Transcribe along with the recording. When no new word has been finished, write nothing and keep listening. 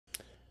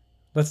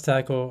Let's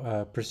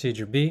tackle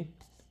procedure B,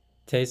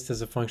 taste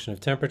as a function of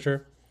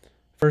temperature.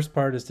 First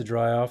part is to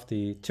dry off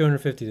the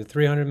 250 to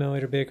 300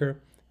 milliliter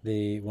beaker,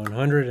 the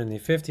 100 and the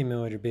 50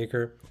 milliliter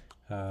beaker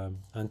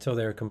until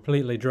they're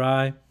completely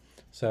dry.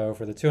 So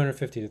for the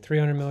 250 to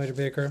 300 milliliter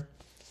beaker,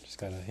 just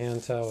got a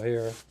hand towel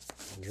here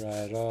and dry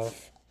it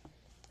off.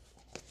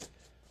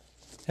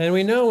 And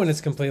we know when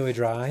it's completely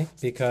dry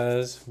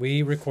because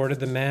we recorded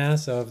the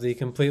mass of the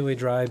completely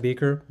dry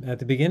beaker at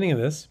the beginning of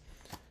this.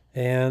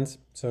 And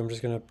so I'm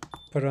just going to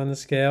put it on the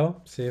scale,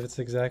 see if it's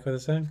exactly the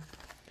same.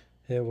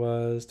 It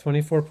was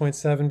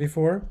 24.7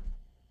 before,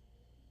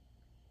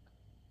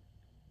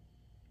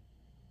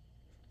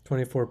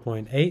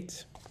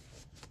 24.8.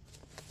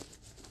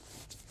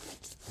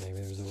 Maybe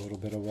there's a little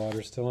bit of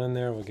water still in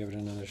there. We'll give it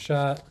another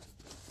shot.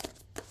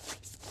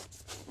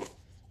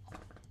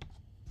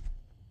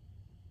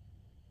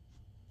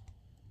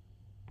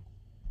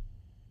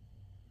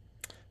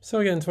 So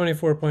again,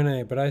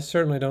 24.8, but I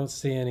certainly don't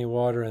see any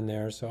water in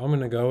there, so I'm going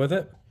to go with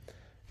it.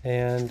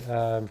 And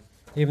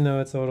even though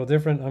it's a little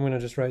different, I'm going to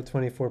just write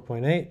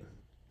 24.8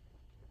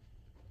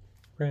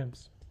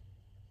 grams.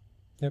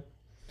 Yep.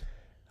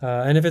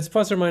 And if it's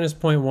plus or minus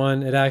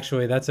 0.1, it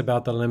actually, that's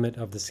about the limit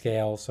of the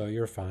scale, so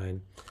you're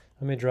fine.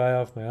 Let me dry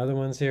off my other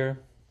ones here.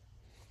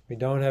 We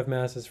don't have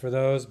masses for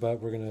those, but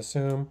we're going to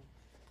assume.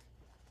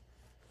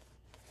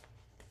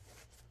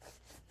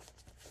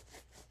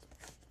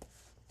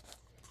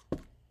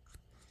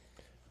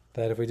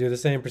 That if we do the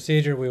same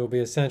procedure, we will be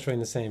essentially in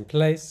the same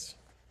place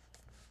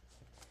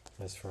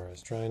as far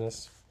as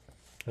dryness.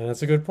 And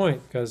that's a good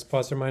point, because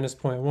plus or minus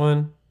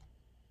 0.1,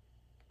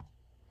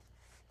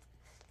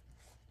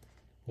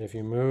 if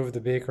you move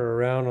the beaker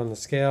around on the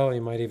scale,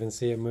 you might even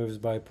see it moves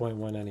by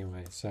 0.1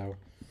 anyway. So,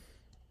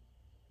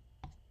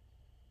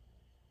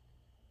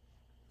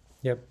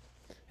 yep,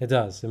 it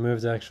does. It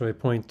moves actually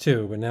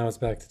 0.2, but now it's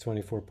back to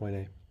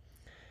 24.8.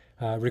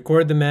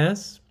 Record the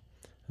mass.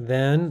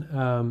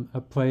 Then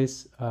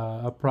place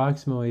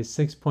approximately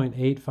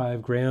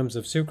 6.85 grams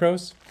of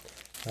sucrose.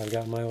 I've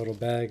got my little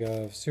bag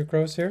of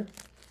sucrose here.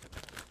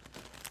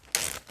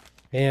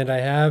 And I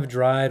have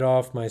dried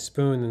off my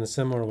spoon in a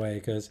similar way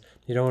because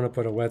you don't want to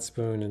put a wet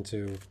spoon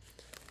into...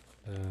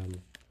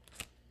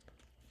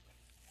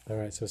 all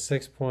right, so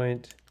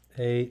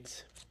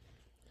 6.8.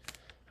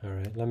 All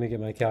right, let me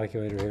get my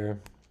calculator here.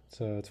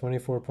 So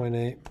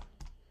 24.8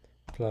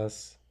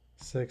 plus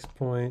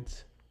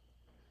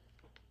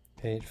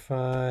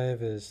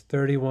 6.85 is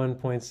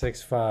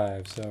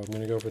 31.65. So I'm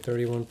going to go for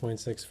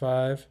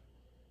 31.65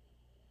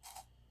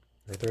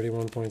 or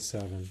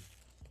 31.7.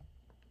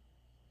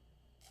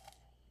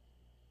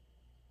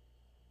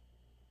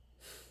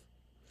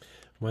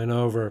 Went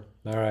over.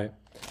 All right.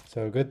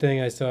 So good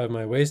thing I still have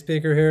my waste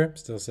beaker here.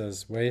 Still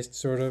says waste,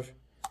 sort of.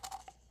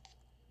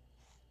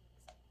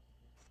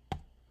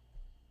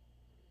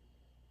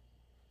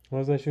 What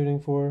was I shooting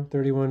for?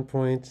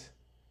 31.65,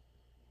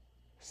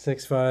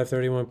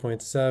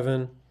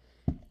 31.7.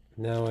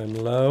 Now I'm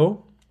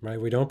low,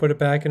 right? We don't put it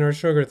back in our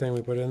sugar thing.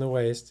 We put it in the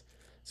waste.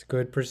 It's a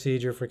good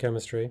procedure for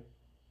chemistry.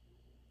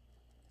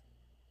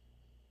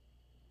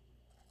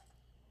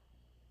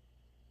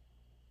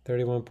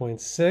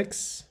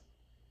 $31.6,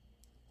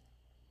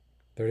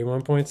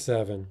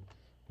 31.7.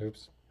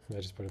 Oops, I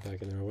just put it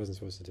back in there. I wasn't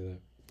supposed to do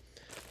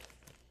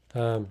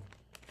that.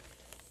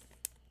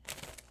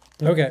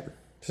 Okay,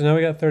 so now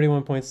we got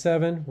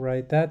 31.7.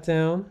 Write that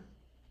down.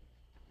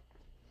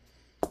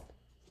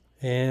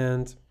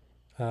 And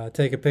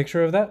take a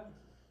picture of that.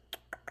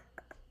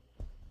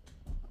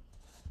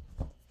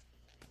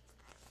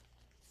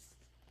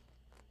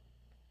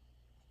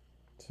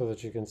 So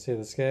that you can see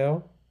the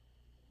scale.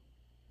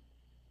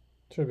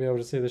 Should be able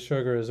to see the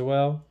sugar as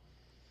well.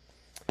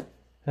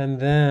 And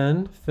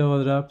then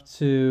fill it up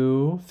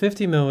to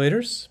 50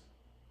 milliliters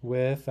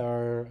with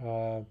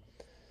our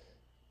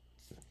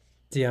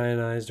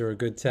deionized or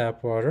good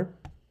tap water.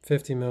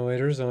 50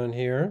 milliliters on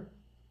here.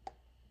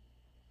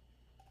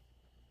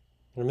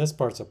 And this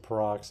part's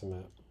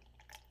approximate.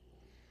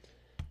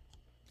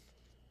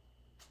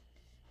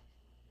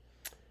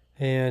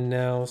 And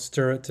now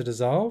stir it to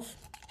dissolve.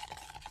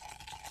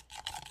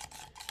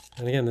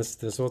 And again,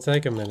 this will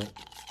take a minute.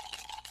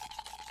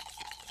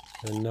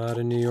 And not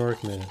a New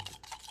York minute.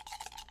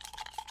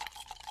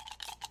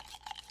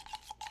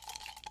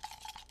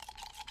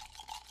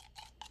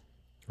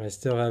 I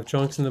still have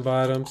chunks in the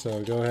bottom,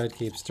 so go ahead,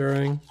 keep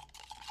stirring.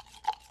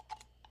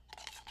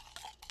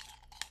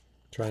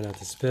 Try not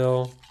to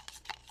spill.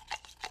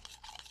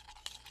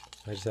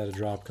 I just had a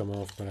drop come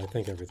off, but I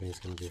think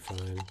everything's going to be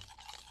fine.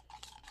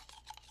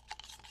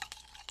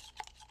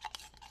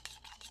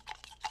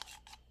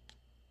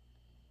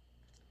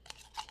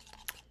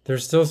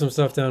 There's still some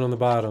stuff down on the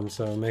bottom,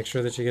 so make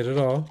sure that you get it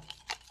all.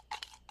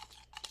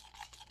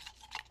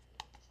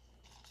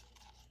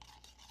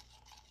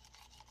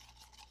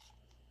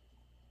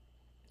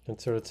 And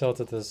sort of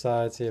tilt it to the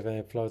side, see if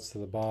any floats to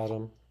the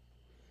bottom.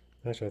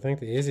 Actually, I think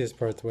the easiest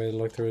part, the way to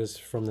look through it, is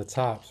from the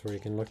tops, where you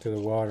can look through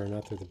the water,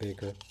 not through the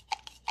beaker.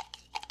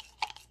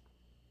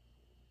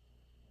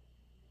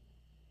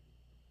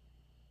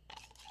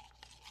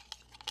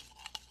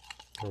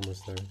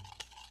 Almost there.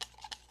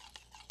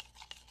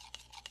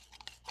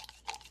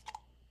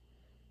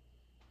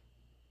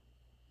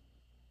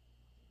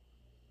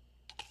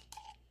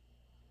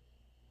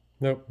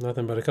 Nope,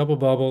 nothing but a couple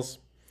bubbles.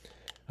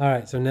 All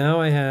right, so now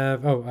I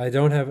have, I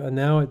don't have,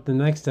 now the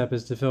next step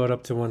is to fill it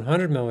up to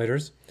 100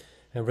 milliliters.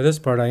 And for this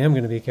part, I am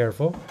going to be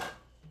careful.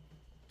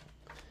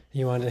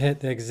 You want to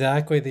hit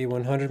exactly the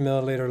 100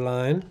 milliliter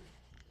line.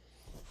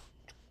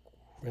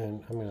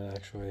 And I'm going to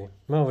actually, I'm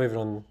going to leave it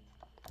on,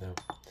 no,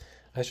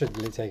 I should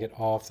really take it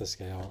off the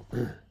scale.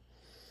 And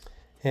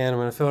I'm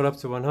going to fill it up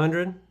to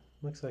 100.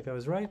 Looks like I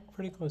was right,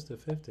 pretty close to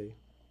 50.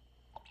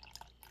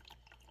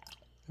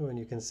 Oh, and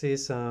you can see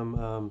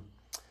some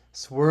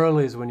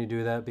swirlies when you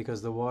do that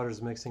because the water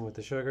is mixing with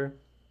the sugar.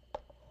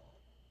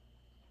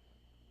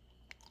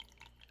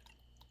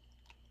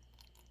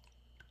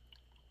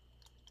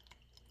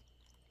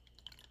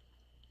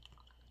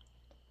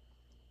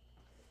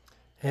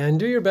 And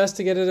do your best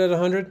to get it at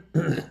 100.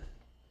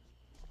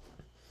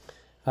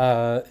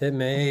 It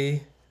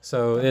may,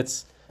 so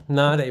it's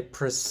not a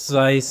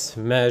precise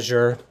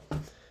measure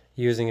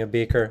using a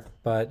beaker,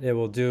 but it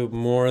will do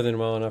more than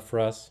well enough for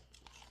us.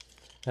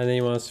 And then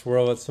you want to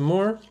swirl it some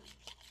more.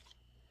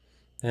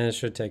 And it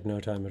should take no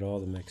time at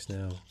all to mix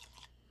now.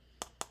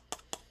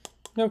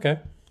 Okay.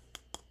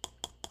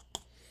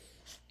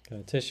 Got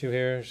a tissue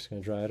here, just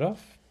going to dry it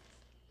off.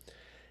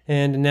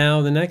 And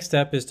now the next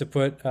step is to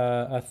put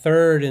a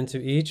third into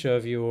each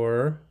of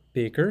your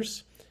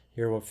beakers,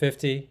 your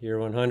 50, your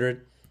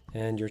 100,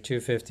 and your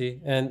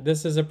 250. And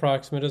this is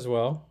approximate as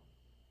well.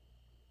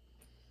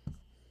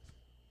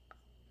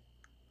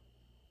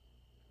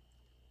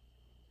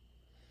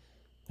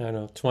 I don't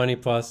know, 20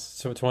 plus,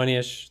 so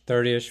 20-ish,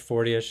 30-ish,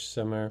 40-ish,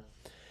 somewhere.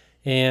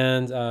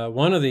 And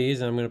one of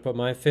these, I'm going to put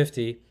my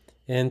 50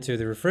 into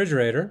the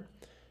refrigerator.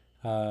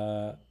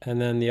 And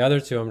then the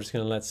other two I'm just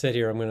going to let sit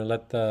here. I'm going to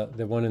let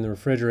the one in the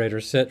refrigerator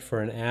sit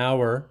for an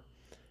hour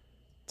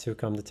to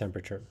come to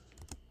temperature.